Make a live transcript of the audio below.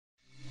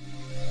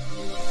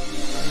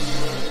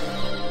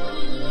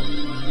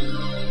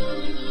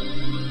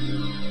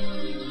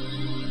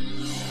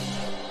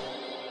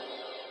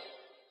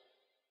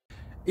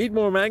Eat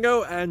more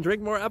mango and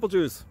drink more apple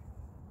juice.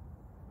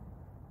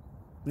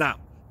 Now,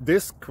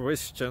 this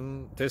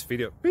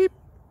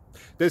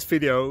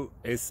video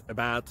is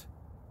about...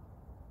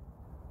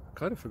 I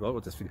kind of forgot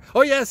what this video...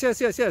 Oh, yes.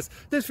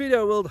 This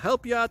video will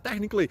help you out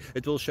technically.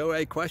 It will show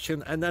a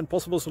question and then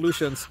possible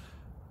solutions.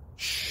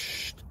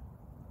 Shh.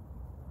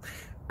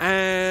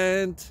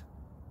 And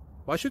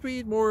why should we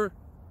eat more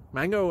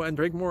mango and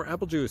drink more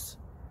apple juice?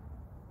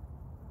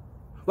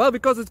 Well,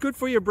 because it's good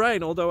for your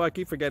brain, although I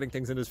keep forgetting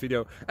things in this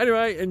video.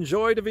 Anyway,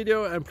 enjoy the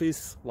video and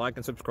please like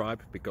and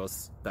subscribe,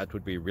 because that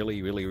would be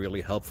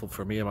really helpful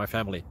for me and my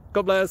family.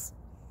 God bless!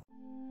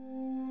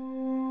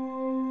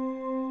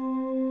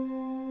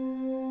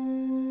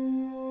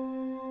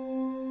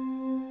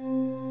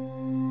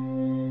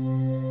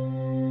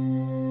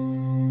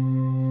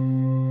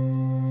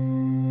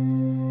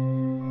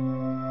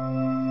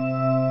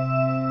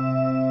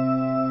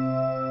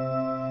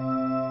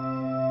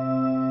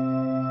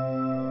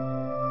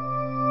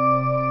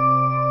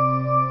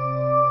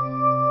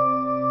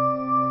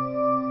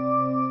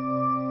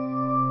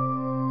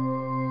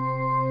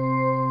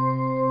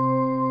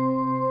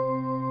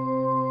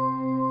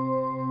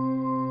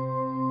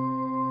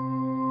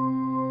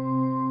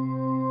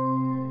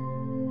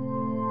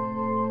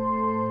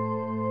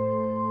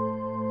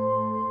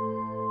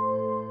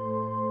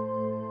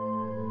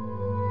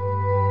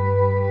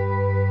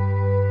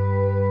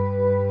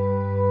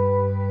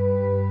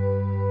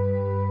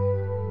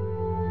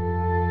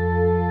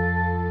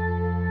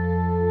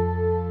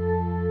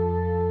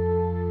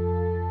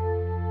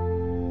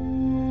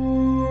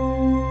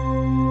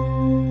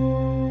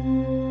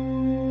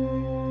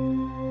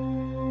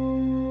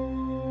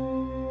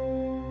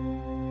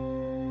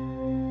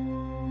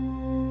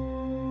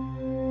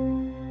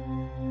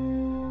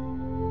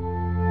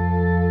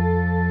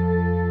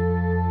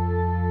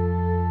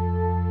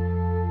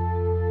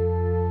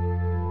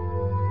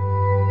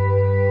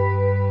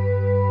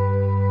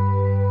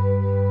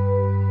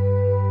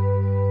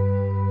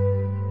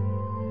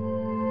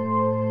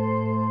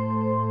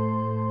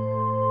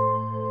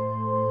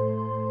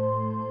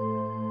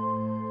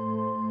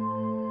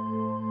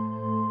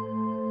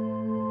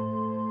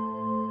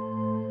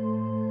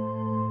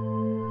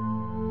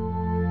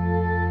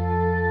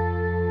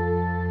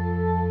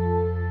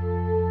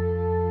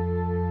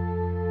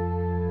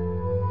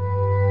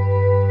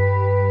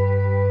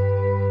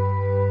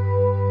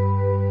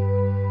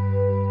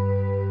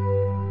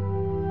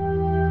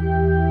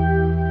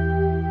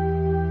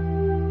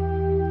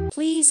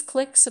 Please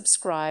click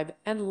subscribe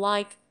and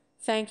like.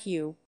 Thank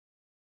you.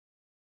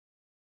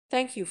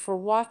 Thank you for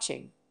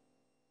watching.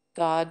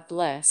 God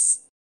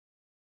bless.